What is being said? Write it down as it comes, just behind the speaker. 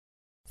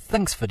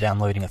Thanks for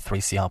downloading a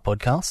 3CR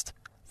podcast.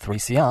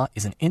 3CR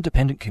is an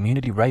independent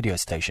community radio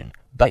station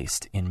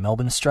based in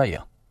Melbourne,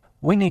 Australia.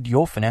 We need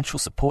your financial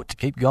support to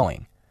keep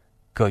going.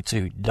 Go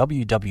to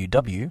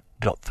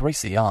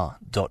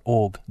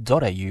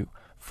www.3cr.org.au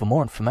for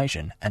more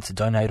information and to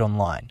donate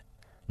online.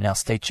 Now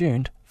stay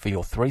tuned for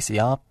your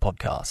 3CR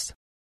podcast.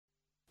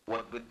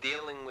 What we're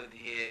dealing with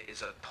here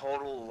is a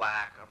total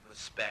lack of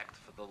respect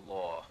for the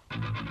law.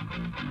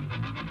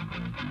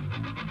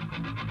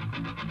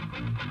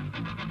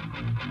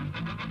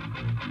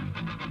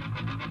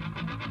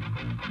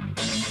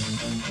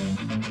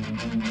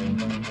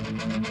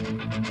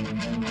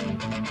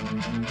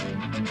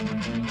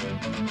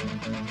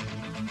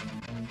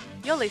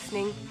 You're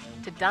listening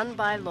to Done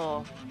by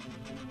Law,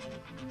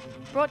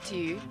 brought to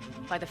you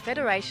by the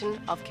Federation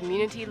of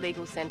Community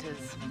Legal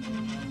Centres.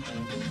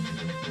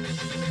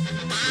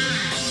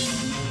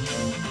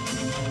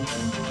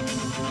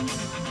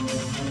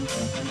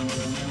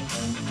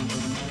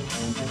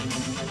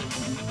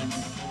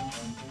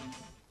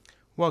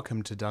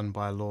 Welcome to Done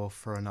by Law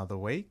for another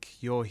week.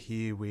 You're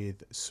here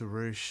with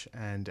Sarush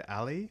and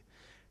Ali.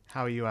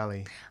 How are you,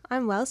 Ali?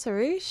 I'm well,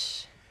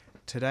 Sarush.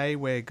 Today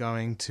we're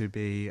going to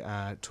be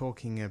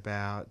talking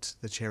about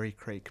the Cherry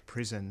Creek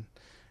Prison.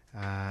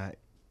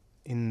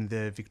 In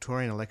the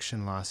Victorian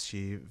election last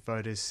year,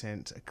 voters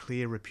sent a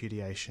clear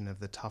repudiation of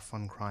the tough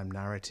on crime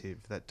narrative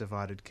that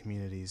divided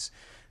communities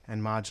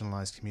and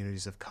marginalised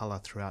communities of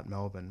colour throughout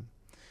Melbourne.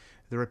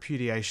 The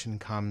repudiation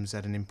comes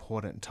at an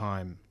important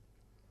time.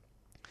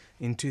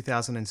 In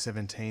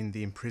 2017,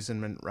 the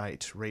imprisonment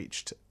rate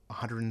reached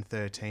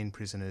 113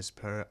 prisoners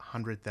per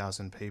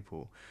 100,000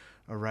 people,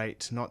 a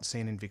rate not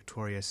seen in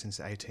Victoria since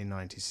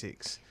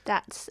 1896.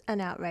 That's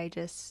an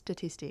outrageous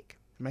statistic.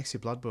 It makes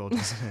your blood boil,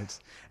 doesn't it?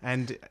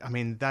 And, I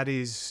mean, that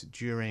is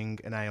during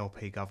an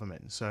ALP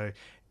government. So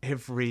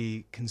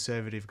every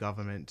Conservative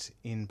government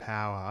in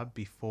power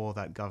before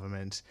that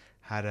government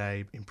had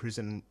a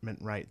imprisonment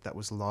rate that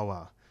was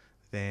lower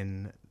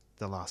than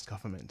the last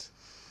government.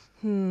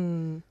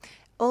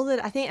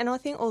 I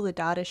think all the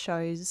data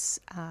shows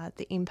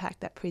the impact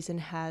that prison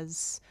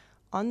has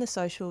on the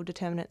social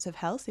determinants of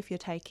health. If you're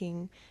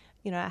taking,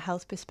 a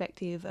health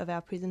perspective of our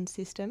prison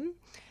system,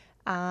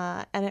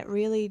 and it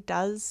really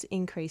does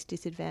increase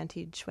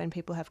disadvantage when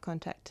people have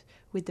contact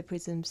with the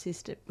prison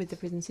system,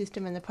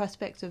 and the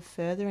prospects of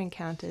further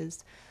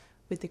encounters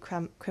with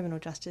the criminal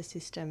justice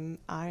system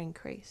are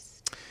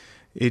increased.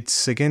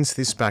 It's against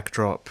this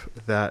backdrop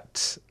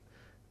that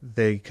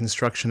the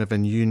construction of a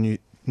new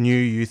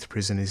youth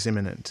prison is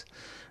imminent.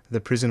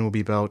 The prison will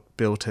be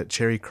built at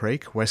Cherry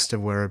Creek, west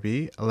of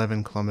Werribee,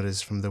 11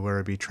 kilometres from the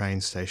Werribee train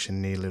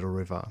station near Little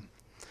River.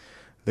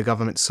 The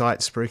government site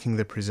spruiking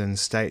the prison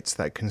states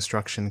that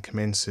construction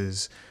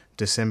commences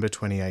December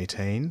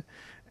 2018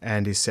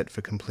 and is set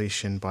for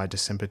completion by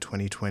December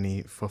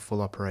 2020 for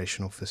full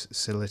operational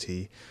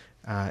facility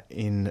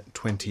in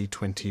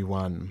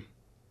 2021.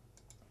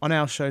 On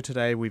our show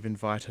today, we've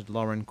invited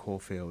Lauren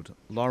Caulfield.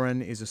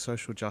 Lauren is a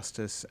social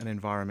justice and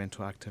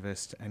environmental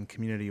activist and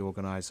community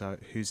organiser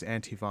whose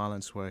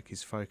anti-violence work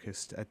is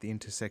focused at the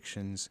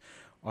intersections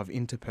of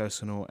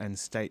interpersonal and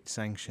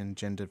state-sanctioned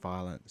gender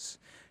violence.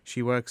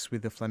 She works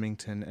with the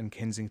Flemington and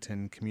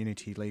Kensington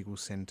Community Legal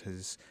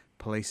Centres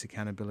Police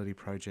Accountability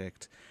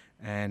Project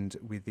and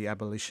with the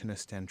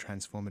Abolitionist and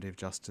Transformative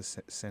Justice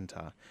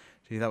Centre.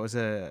 Gee, that was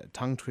a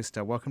tongue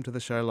twister. Welcome to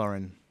the show,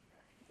 Lauren.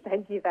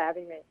 Thank you for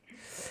having me.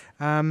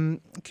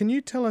 Can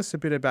you tell us a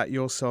bit about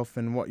yourself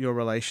and what your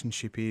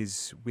relationship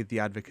is with the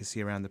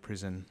advocacy around the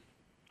prison?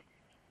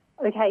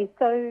 Okay,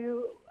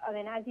 so,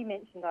 as you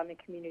mentioned, I'm a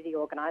community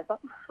organiser.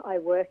 I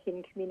work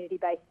in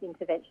community-based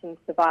interventions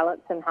to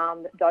violence and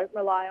harm that don't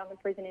rely on the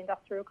prison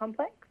industrial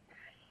complex.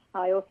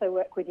 I also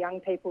work with young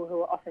people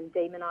who are often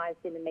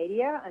demonised in the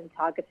media and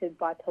targeted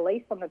by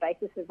police on the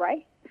basis of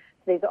race.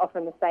 So these are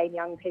often the same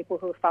young people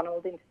who are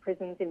funnelled into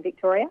prisons in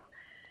Victoria.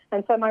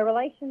 And so my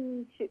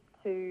relationship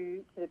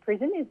to the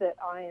prison is that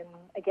I am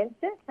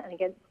against it and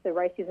against the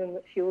racism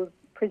that fuels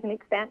prison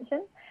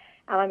expansion.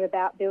 And I'm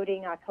about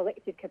building our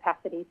collective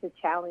capacity to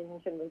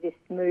challenge and resist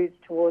moves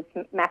towards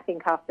mass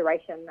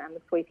incarceration and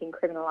the sweeping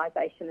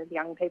criminalisation of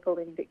young people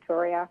in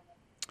Victoria.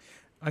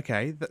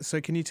 Okay, so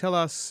can you tell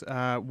us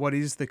what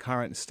is the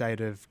current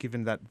state of,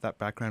 given that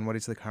background, what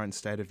is the current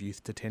state of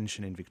youth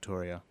detention in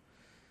Victoria?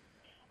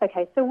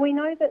 Okay, so we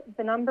know that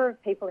the number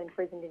of people in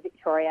prison in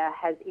Victoria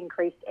has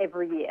increased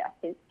every year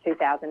since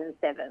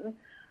 2007.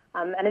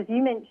 And as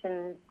you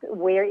mentioned,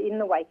 we're in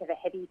the wake of a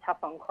heavy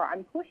tough on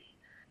crime push.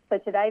 So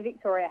today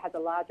Victoria has a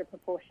larger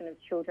proportion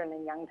of children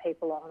and young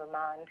people on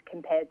remand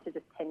compared to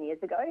just 10 years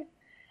ago.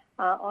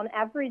 On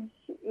average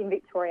in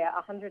Victoria,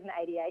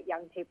 188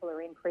 young people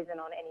are in prison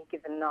on any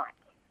given night.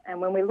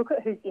 And when we look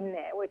at who's in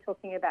there, we're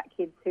talking about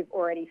kids who've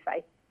already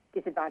faced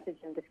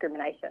disadvantage and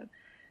discrimination.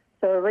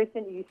 So a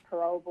recent Youth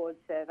Parole Board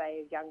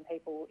survey of young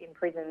people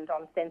imprisoned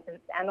on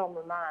sentence and on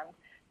remand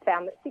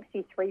found that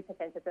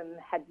 63% of them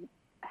had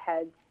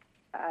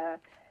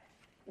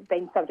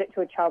been subject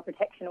to a child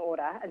protection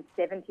order and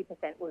 70%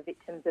 were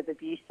victims of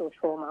abuse or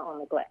trauma or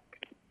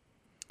neglect.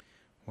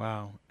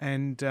 Wow.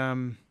 And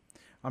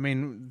I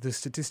mean, the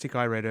statistic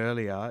I read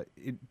earlier,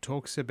 it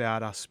talks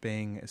about us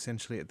being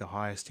essentially at the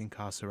highest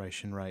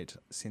incarceration rate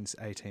since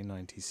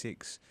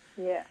 1896.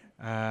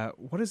 Yeah.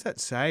 What does that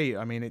say?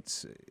 I mean,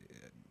 it's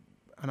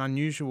an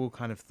unusual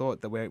kind of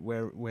thought that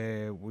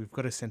we've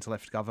got a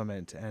centre-left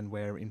government and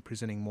we're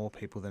imprisoning more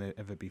people than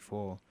ever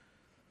before.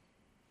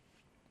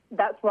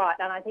 That's right,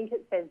 and I think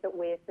it says that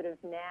we're sort of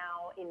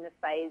now in the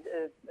phase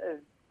of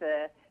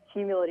the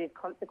cumulative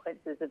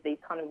consequences of these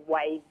kind of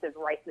waves of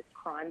racist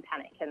crime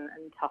panic and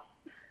tough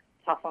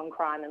on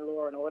crime and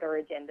law and order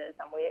agendas,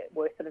 and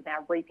we're sort of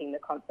now reaping the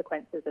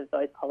consequences of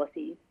those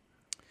policies.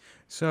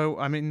 So,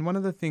 I mean, one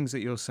of the things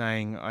that you're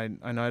saying,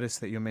 I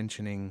noticed that you're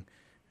mentioning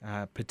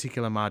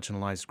particular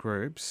marginalised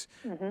groups.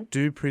 Mm-hmm.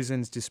 Do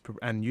prisons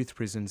and youth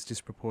prisons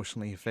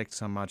disproportionately affect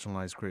some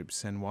marginalised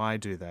groups, and why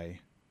do they?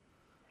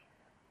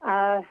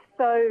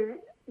 So,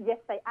 yes,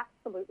 they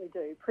absolutely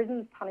do.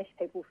 Prisons punish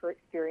people for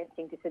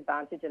experiencing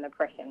disadvantage and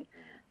oppression.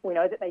 We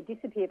know that they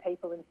disappear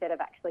people instead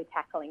of actually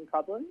tackling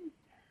problems.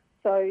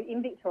 So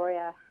in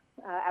Victoria,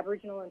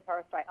 Aboriginal and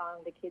Torres Strait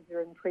Islander kids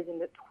are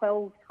imprisoned at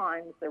 12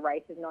 times the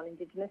rate of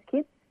non-Indigenous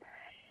kids.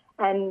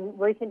 And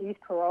recent Youth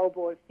Parole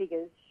Board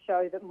figures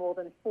show that more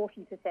than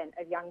 40%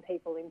 of young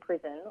people in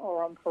prison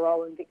or on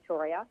parole in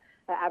Victoria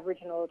are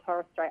Aboriginal or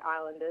Torres Strait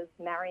Islanders,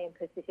 Maori and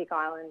Pacific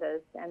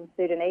Islanders and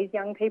Sudanese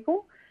young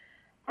people.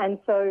 And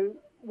so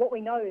what we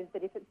know is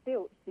that if it's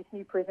built, this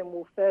new prison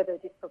will further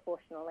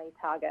disproportionately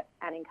target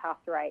and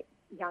incarcerate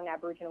young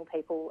Aboriginal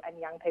people and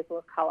young people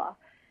of colour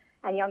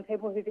and young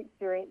people who've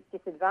experienced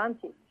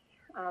disadvantage.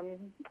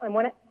 And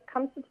when it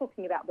comes to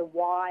talking about the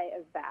why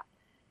of that,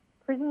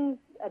 prisons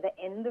are the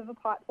end of a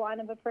pipeline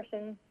of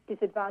oppression,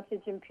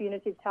 disadvantage and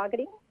punitive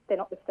targeting. They're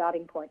not the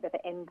starting point, they're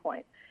the end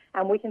point.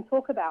 And we can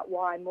talk about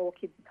why more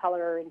kids of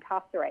colour are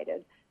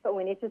incarcerated, but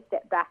we need to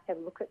step back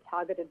and look at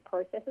targeted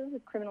processes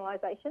of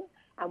criminalisation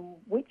and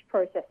which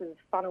processes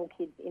funnel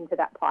kids into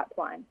that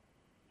pipeline.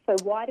 So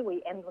why do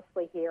we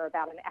endlessly hear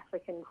about an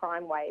African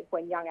crime wave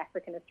when young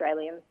African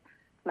Australians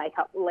make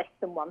up less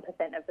than 1%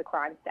 of the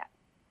crime stats?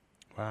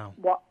 Wow.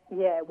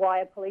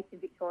 Why are police in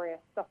Victoria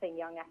stopping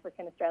young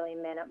African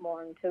Australian men at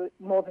more than 2.5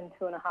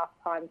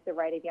 times the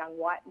rate of young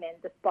white men,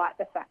 despite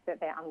the fact that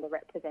they're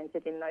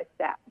underrepresented in those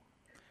stats?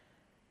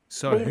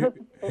 So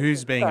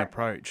who's being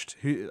approached?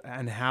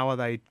 And how are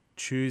they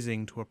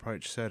choosing to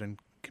approach certain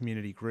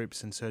community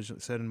groups and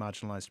certain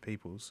marginalised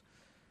peoples?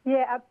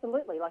 Yeah,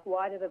 absolutely. Like,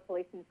 why do the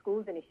Police in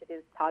Schools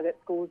initiatives target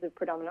schools of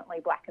predominantly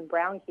black and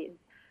brown kids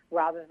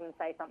rather than,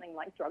 say, something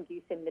like drug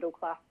use in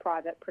middle-class,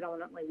 private,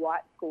 predominantly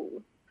white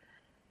schools?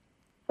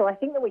 So I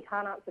think that we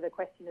can't answer the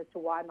question as to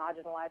why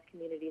marginalised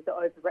communities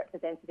are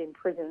overrepresented in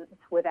prisons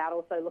without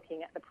also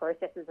looking at the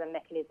processes and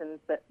mechanisms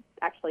that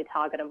actually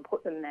target and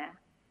put them there.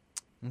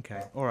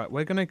 Okay. All right.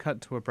 We're going to cut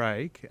to a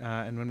break,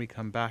 and when we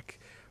come back,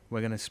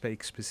 we're going to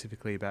speak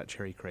specifically about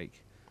Cherry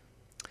Creek.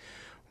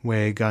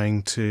 We're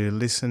going to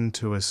listen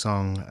to a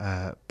song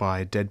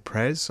by Dead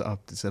Prez.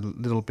 There's a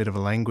little bit of a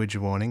language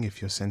warning.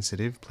 If you're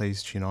sensitive,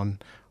 please tune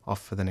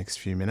off for the next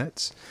few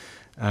minutes.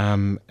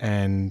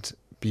 And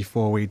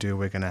before we do,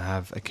 we're going to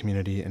have a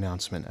community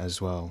announcement as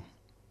well.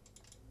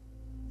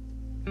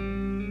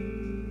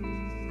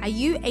 Are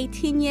you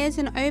 18 years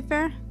and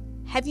over?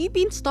 Have you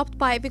been stopped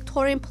by a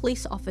Victorian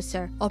police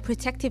officer or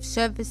protective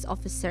service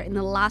officer in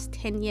the last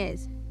 10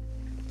 years?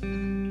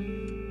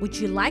 Would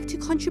you like to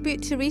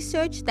contribute to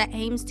research that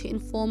aims to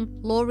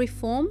inform law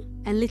reform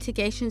and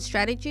litigation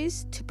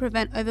strategies to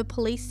prevent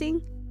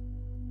over-policing?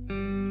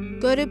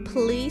 Go to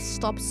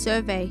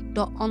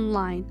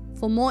policestopsurvey.online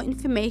for more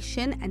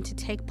information and to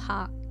take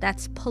part.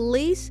 That's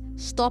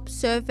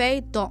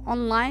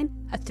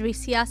policestopsurvey.online, a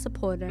 3CR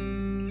supporter.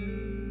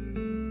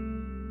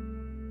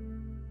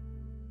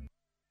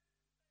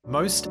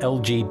 Most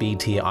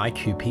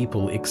LGBTIQ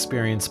people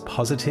experience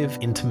positive,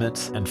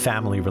 intimate, and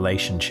family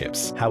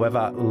relationships.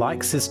 However,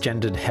 like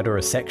cisgendered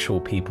heterosexual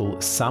people,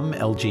 some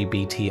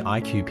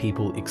LGBTIQ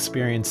people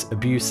experience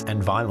abuse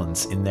and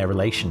violence in their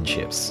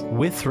relationships.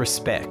 With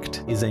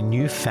Respect is a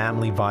new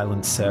family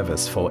violence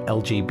service for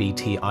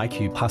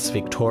LGBTIQ plus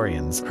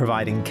Victorians,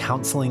 providing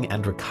counselling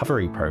and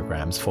recovery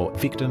programs for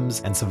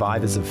victims and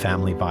survivors of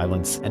family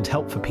violence and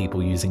help for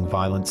people using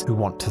violence who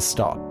want to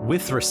stop.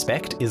 With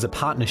Respect is a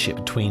partnership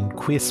between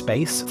Queer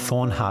Space,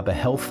 Thorn Harbour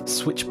Health,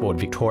 Switchboard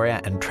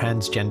Victoria and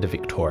Transgender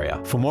Victoria.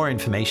 For more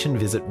information,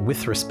 visit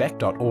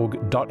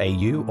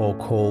withrespect.org.au or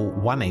call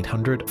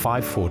 1800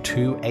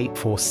 542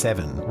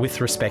 847.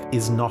 With Respect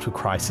is not a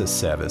crisis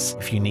service.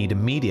 If you need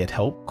immediate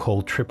help,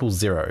 call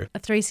 000. A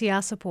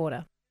 3CR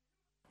supporter.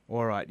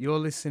 All right, you're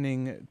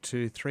listening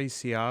to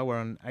 3CR. We're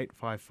on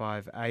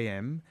 855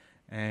 AM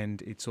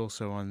and it's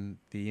also on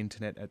the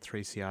internet at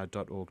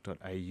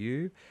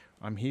 3cr.org.au.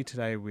 I'm here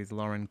today with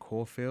Lauren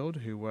Caulfield,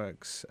 who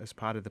works as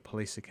part of the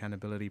Police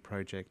Accountability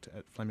Project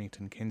at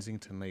Flemington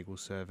Kensington Legal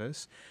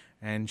Service,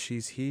 and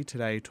she's here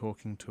today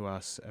talking to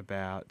us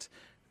about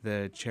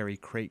the Cherry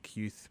Creek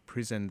Youth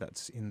Prison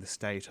that's in the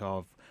state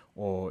of,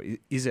 or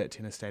is it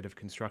in a state of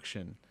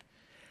construction?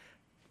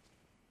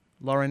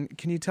 Lauren,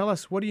 can you tell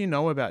us, what do you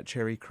know about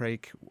Cherry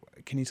Creek?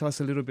 can you tell us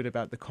a little bit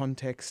about the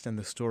context and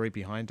the story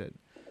behind it?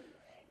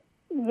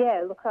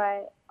 Yeah, look,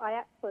 I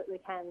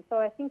absolutely can. So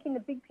I think in the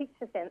big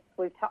picture sense,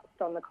 we've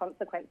touched on the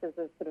consequences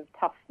of sort of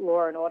tough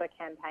law and order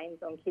campaigns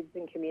on kids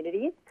and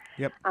communities.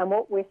 Yep. And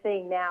what we're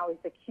seeing now is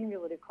the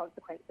cumulative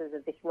consequences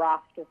of this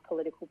raft of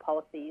political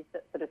policies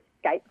that sort of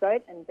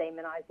scapegoat and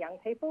demonise young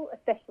people,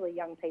 especially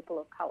young people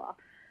of colour.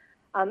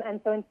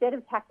 And so instead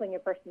of tackling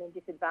oppression and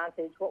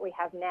disadvantage, what we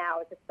have now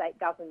is a state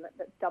government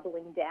that's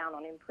doubling down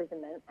on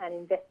imprisonment and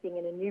investing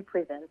in a new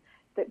prison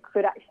that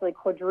could actually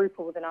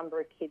quadruple the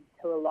number of kids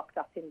who are locked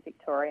up in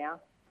Victoria.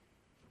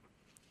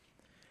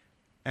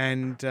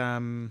 And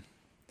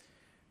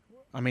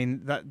I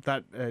mean,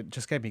 that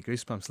just gave me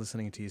goosebumps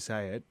listening to you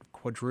say it.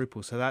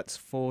 Quadruple. So that's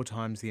 4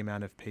 times the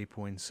amount of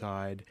people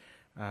inside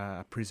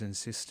a prison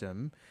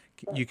system.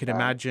 You could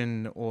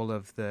imagine all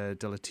of the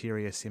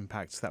deleterious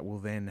impacts that will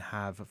then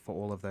have for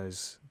all of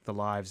those, the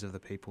lives of the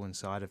people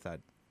inside of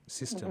that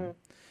system.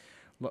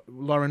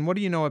 Lauren, what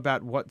do you know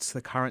about what's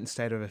the current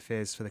state of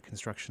affairs for the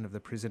construction of the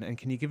prison? And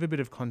can you give a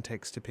bit of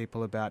context to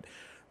people about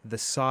the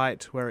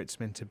site, where it's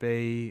meant to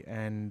be,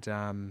 and,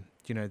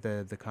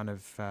 the kind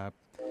of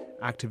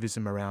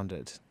activism around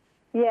it?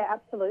 Yeah,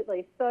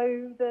 absolutely.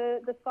 So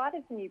the site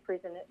of the new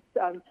prison,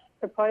 it's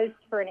proposed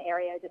for an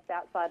area just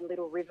outside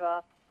Little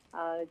River,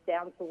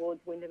 down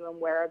towards Wyndham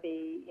and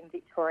Werribee in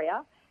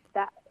Victoria.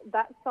 That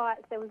site,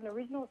 there was an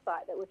original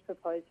site that was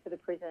proposed for the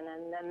prison,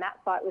 and that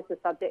site was the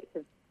subject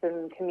of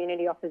some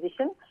community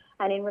opposition.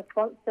 And in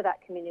response to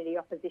that community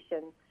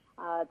opposition,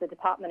 the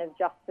Department of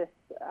Justice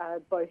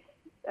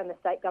and the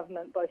state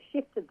government both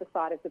shifted the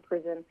site of the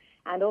prison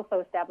and also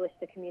established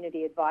a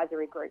community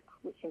advisory group,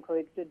 which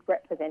included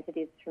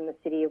representatives from the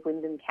City of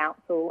Wyndham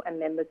Council and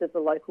members of the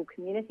local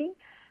community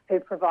who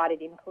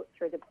provided input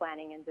through the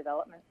planning and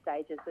development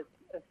stages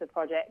of the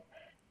project.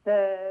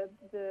 The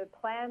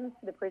plans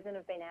for the prison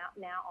have been out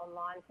now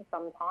online for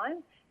some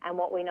time, and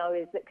what we know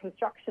is that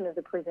construction of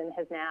the prison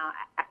has now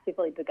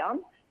actively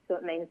begun. So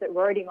it means that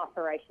roading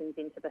operations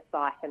into the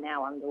site are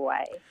now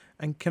underway.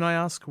 And can I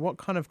ask, what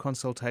kind of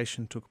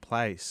consultation took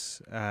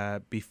place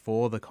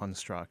before the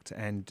construct,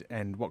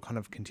 and what kind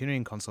of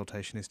continuing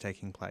consultation is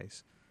taking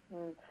place?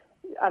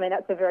 I mean,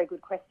 that's a very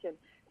good question.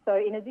 So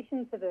in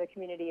addition to the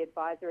community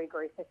advisory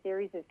group, a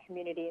series of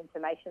community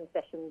information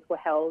sessions were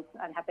held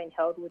and have been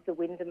held with the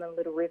Wyndham and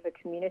Little River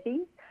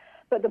communities.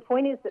 But the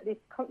point is that this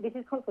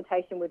is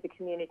consultation with the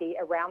community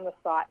around the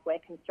site where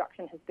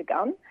construction has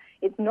begun.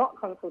 It's not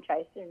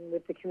consultation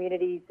with the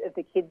communities of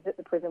the kids at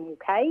the prison will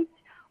cage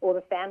or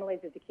the families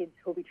of the kids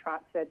who will be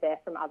transferred there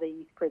from other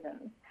youth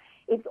prisons.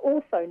 It's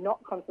also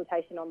not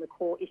consultation on the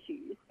core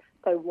issues.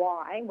 So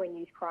why, when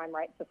youth crime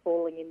rates are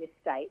falling in this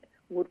state,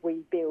 would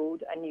we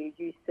build a new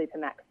youth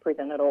supermax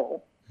prison at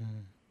all?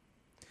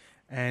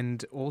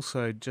 And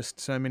also just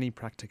so many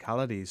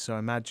practicalities. So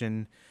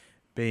imagine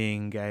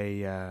being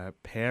a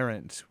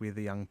parent with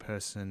a young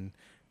person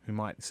who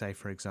might, say,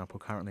 for example,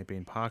 currently be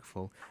in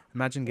Parkville.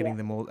 Imagine getting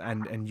them all,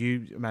 and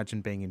you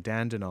imagine being in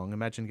Dandenong,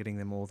 imagine getting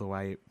them all the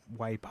way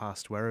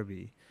past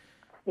Werribee.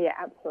 Yeah,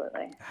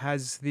 absolutely.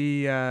 Has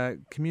the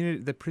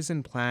the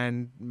prison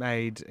plan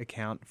made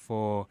account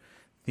for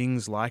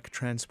things like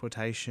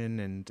transportation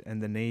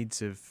and the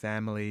needs of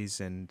families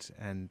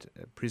and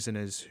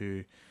prisoners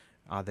who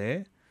are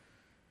there?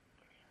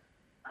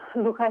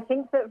 Look, I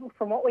think that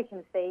from what we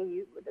can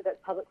see that's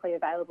publicly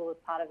available as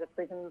part of the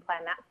prison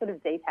plan, that sort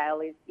of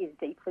detail is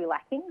deeply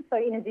lacking. So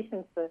in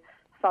addition to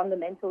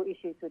fundamental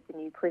issues with the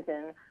new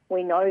prison,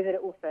 we know that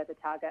it will further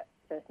target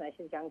First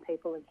Nations young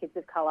people and kids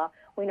of colour.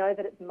 We know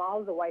that it's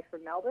miles away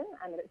from Melbourne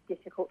and that it's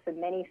difficult for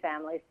many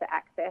families to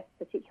access,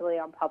 particularly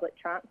on public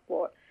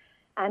transport.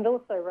 And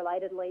also,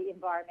 relatedly,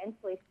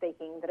 environmentally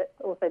speaking, that it's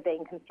also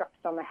being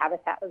constructed on the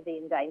habitat of the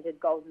endangered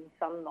golden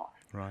sun moth.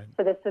 Right.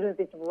 So there's sort of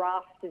this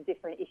raft of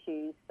different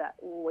issues that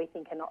we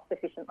think are not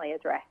sufficiently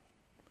addressed.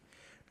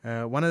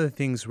 One of the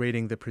things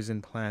reading the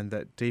prison plan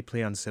that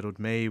deeply unsettled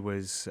me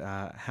was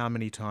how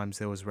many times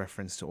there was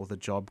reference to all the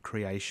job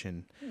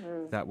creation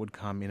that would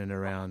come in and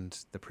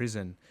around the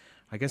prison.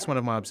 I guess one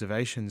of my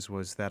observations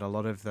was that a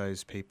lot of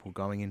those people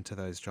going into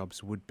those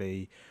jobs would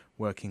be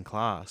working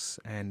class,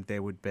 and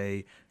there would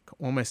be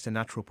almost a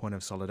natural point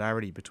of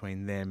solidarity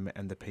between them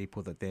and the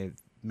people that they're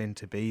meant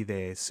to be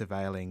there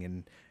surveilling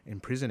and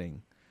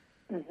imprisoning.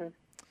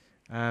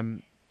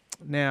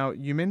 Now,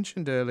 you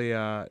mentioned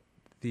earlier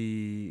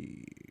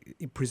the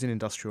prison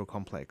industrial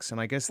complex, and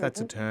I guess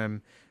that's a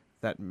term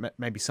that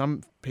maybe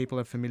some people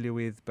are familiar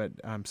with, but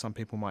some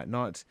people might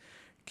not.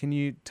 Can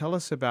you tell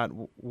us about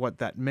what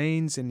that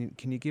means, and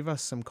can you give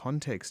us some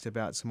context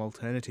about some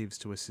alternatives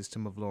to a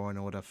system of law and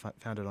order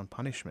founded on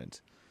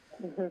punishment?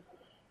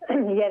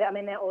 Yeah, I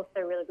mean, they're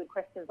also really good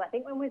questions. I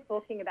think when we're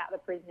talking about the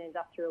prison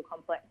industrial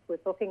complex, we're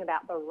talking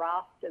about the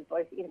raft of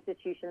both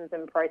institutions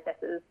and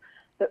processes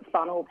that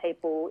funnel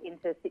people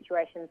into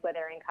situations where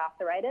they're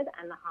incarcerated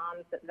and the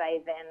harms that they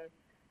then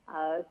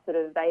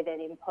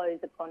impose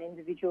upon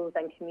individuals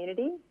and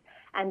communities,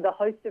 and the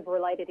host of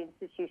related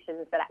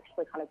institutions that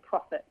actually kind of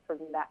profit from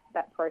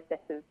that process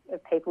of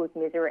people's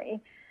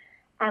misery.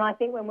 And I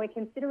think when we're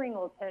considering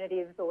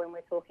alternatives or when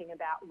we're talking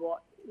about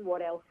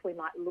what else we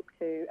might look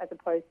to as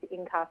opposed to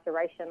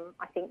incarceration,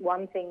 I think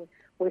one thing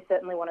we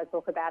certainly want to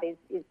talk about is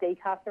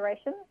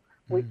decarceration,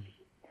 which,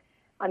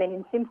 I mean,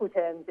 in simple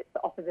terms, it's the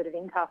opposite of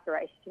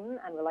incarceration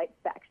and relates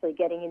to actually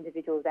getting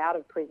individuals out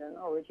of prison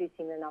or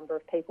reducing the number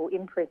of people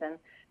in prison.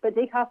 But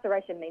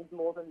decarceration means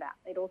more than that.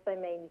 It also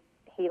means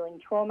healing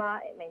trauma,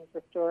 it means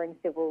restoring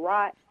civil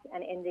rights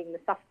and ending the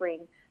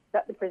suffering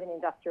that the prison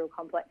industrial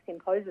complex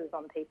imposes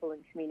on people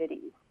and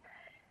communities.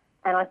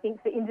 And I think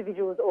for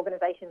individuals,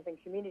 organisations and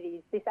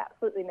communities, this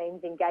absolutely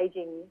means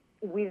engaging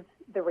with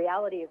the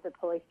reality of the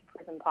police to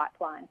prison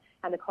pipeline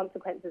and the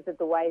consequences of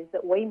the ways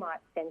that we might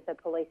censor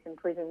police and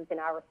prisons in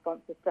our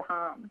responses to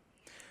harm.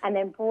 And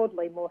then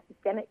broadly, more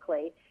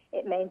systemically,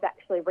 it means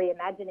actually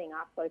reimagining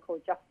our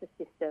so-called justice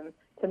system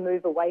to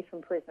move away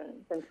from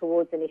prisons and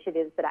towards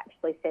initiatives that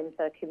actually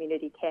censor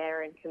community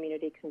care and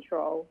community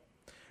control.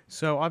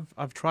 So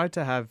I've tried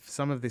to have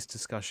some of this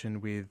discussion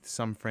with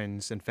some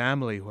friends and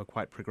family who are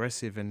quite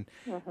progressive, and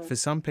for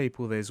some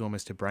people there's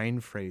almost a brain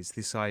freeze,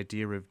 this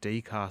idea of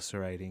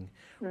decarcerating.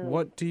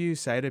 What do you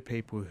say to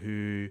people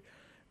who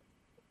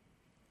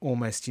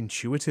almost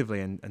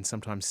intuitively and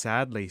sometimes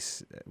sadly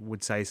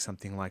would say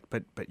something like,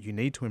 but you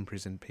need to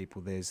imprison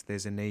people,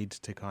 there's a need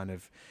to kind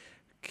of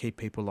keep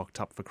people locked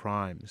up for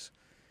crimes?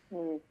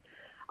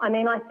 I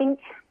mean, I think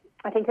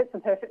it's a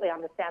perfectly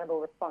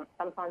understandable response.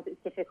 Sometimes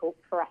it's difficult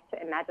for us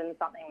to imagine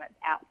something that's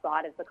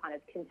outside of the kind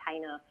of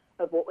container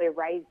of what we're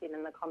raised in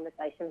and the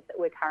conversations that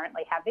we're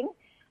currently having.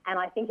 And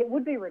I think it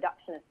would be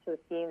reductionist to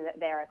assume that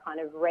there are kind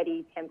of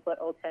ready template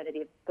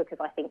alternatives, because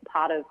I think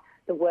part of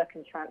the work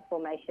and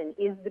transformation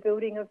is the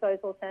building of those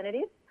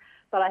alternatives.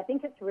 But I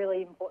think it's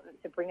really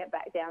important to bring it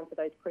back down to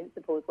those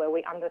principles where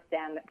we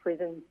understand that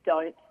prisons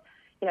don't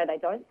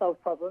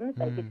solve problems,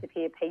 they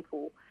disappear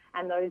people.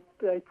 And those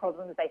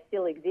problems, they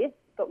still exist,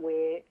 but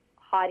we're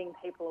hiding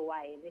people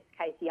away. In this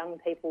case, young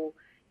people,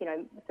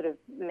 sort of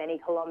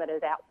many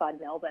kilometres outside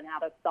Melbourne,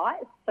 out of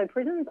sight. So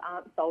prisons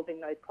aren't solving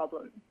those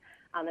problems.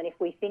 And if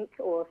we think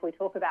or if we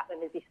talk about them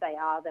as if they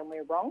are, then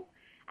we're wrong.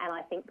 And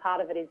I think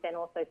part of it is then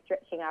also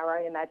stretching our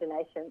own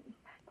imaginations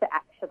to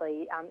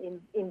actually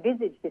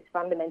envisage this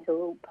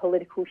fundamental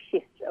political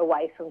shift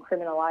away from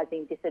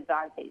criminalising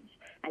disadvantage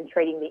and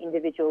treating the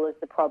individual as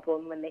the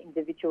problem when the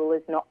individual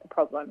is not the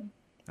problem.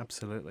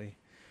 Absolutely.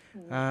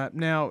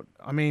 Now,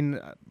 I mean,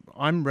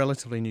 I'm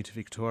relatively new to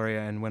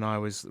Victoria, and when I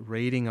was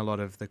reading a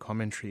lot of the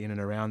commentary in and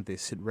around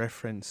this, it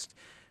referenced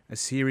a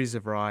series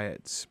of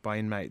riots by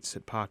inmates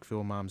at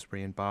Parkville,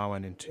 Malmesbury and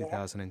Barwon in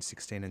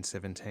 2016 and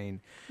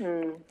 17.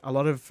 A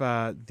lot of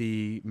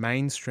the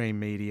mainstream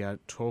media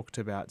talked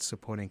about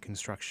supporting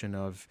construction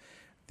of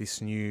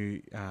this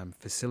new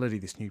facility,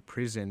 this new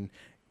prison,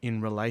 in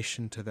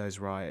relation to those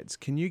riots.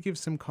 Can you give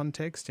some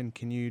context, and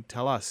can you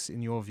tell us,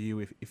 in your view,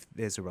 if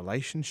there's a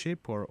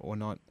relationship or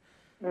not?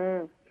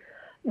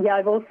 Yeah,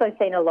 I've also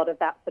seen a lot of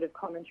that sort of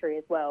commentary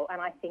as well.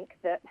 And I think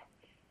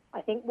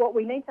what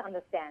we need to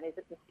understand is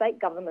that the state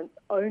government's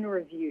own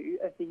review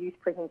of the youth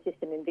prison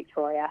system in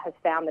Victoria has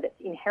found that it's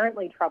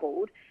inherently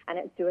troubled and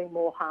it's doing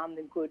more harm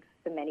than good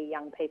for many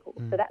young people.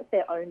 So that's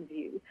their own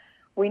view.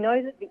 We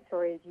know that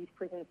Victoria's youth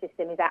prison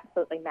system is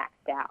absolutely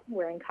maxed out.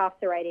 We're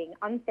incarcerating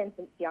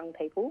unsentenced young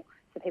people,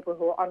 so people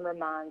who are on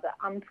remand at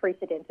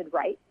unprecedented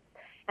rates.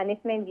 And this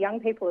means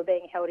young people are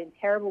being held in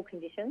terrible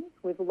conditions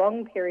with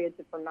long periods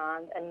of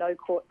remand and no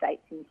court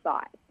dates in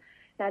sight.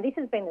 Now, this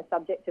has been the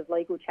subject of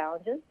legal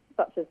challenges,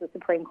 such as the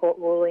Supreme Court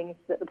rulings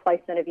that the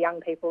placement of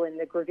young people in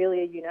the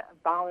Grevillea unit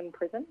of Barwon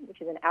Prison, which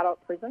is an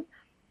adult prison,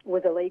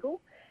 was illegal,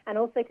 and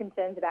also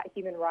concerns about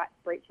human rights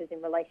breaches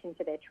in relation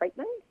to their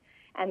treatment.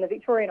 And the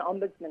Victorian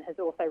Ombudsman has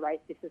also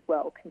raised this as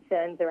well,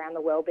 concerns around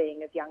the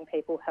well-being of young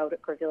people held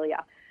at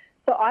Grevillea.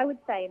 So I would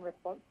say in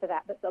response to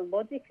that the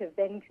logic of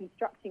then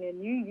constructing a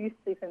new youth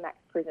supermax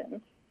prison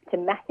to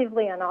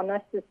massively and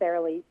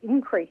unnecessarily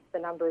increase the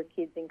number of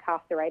kids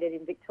incarcerated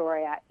in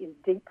Victoria is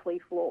deeply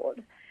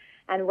flawed.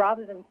 And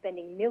rather than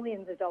spending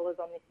millions of dollars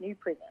on this new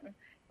prison,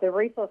 the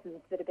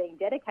resources that are being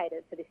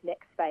dedicated to this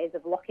next phase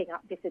of locking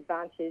up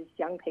disadvantaged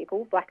young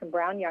people, black and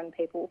brown young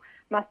people,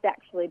 must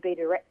actually be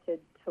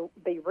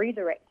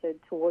redirected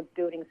towards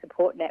building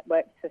support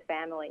networks for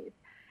families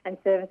and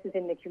services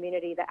in the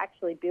community that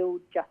actually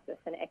build justice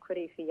and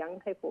equity for young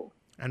people.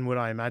 And would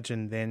I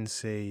imagine then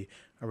see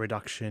a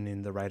reduction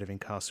in the rate of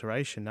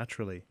incarceration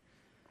naturally?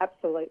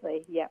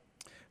 Absolutely, yeah.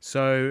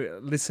 So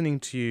listening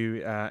to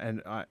you,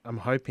 and I'm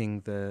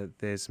hoping that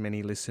there's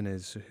many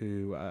listeners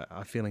who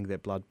are feeling their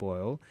blood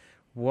boil,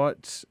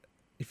 what,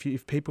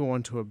 if people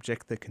want to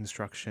object the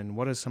construction,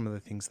 what are some of the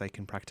things they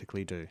can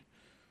practically do?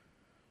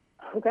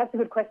 Look, that's a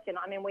good question.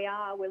 I mean,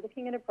 we're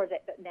looking at a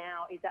project that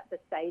now is at the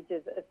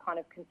stages of kind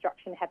of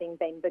construction having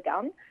been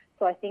begun.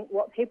 So I think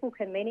what people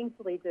can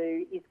meaningfully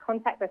do is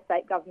contact the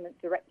state government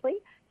directly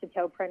to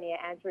tell Premier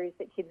Andrews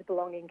that kids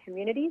belong in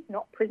communities,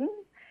 not prisons,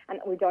 and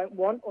that we don't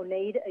want or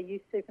need a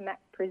youth supermax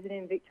prison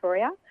in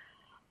Victoria.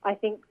 I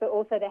think that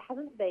also there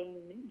hasn't been,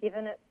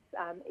 given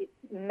its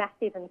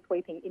massive and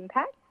sweeping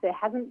impact, there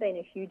hasn't been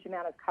a huge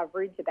amount of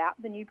coverage about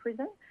the new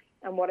prison.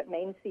 and what it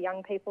means for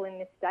young people in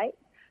this state.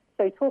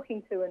 So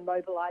talking to and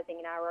mobilising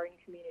in our own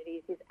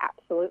communities is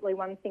absolutely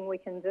one thing we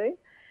can do.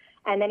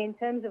 And then in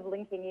terms of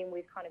linking in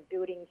with kind of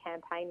building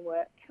campaign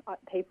work,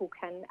 people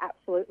can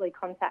absolutely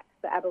contact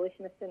the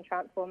Abolitionist and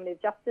Transformative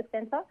Justice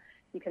Centre.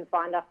 You can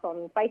find us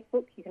on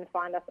Facebook, you can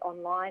find us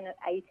online at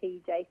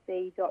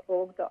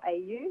atjc.org.au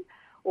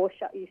or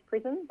Shut Youth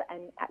Prisons,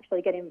 and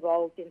actually get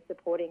involved in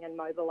supporting and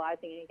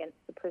mobilising against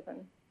the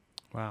prison.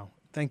 Wow.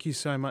 Thank you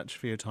so much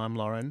for your time,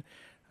 Lauren.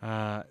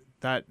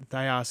 That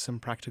they are some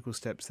practical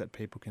steps that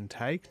people can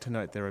take to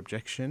note their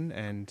objection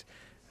and,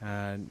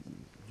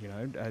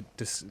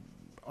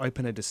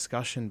 open a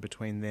discussion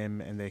between them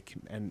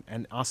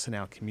and us and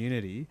our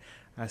community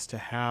as to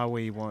how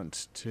we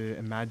want to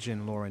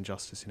imagine law and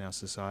justice in our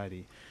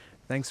society.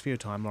 Thanks for your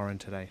time, Lauren,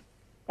 today.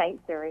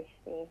 Thanks, Zuri.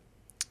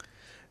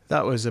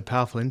 That was a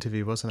powerful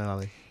interview, wasn't it,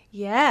 Ali?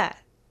 Yeah,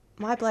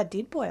 my blood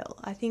did boil.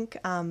 I think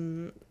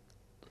Lauren's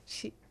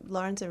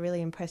a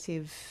really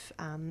impressive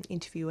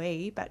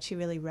interviewee, but she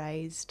really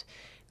raised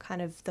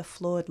kind of the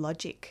flawed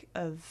logic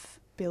of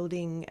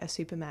building a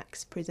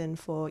supermax prison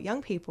for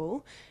young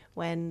people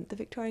when the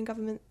Victorian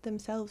government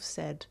themselves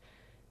said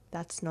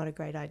that's not a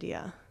great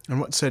idea. And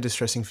what's so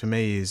distressing for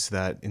me is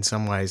that in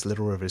some ways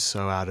Little River is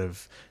so out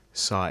of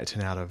sight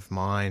and out of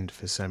mind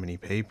for so many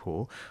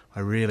people. I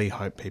really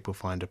hope people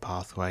find a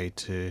pathway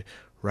to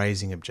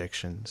raising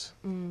objections.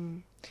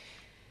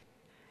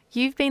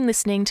 You've been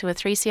listening to a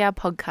 3CR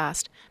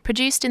podcast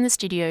produced in the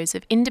studios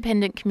of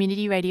independent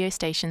community radio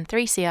station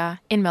 3CR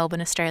in Melbourne,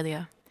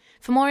 Australia.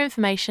 For more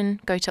information,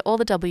 go to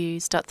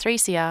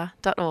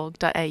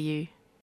allthews.3cr.org.au.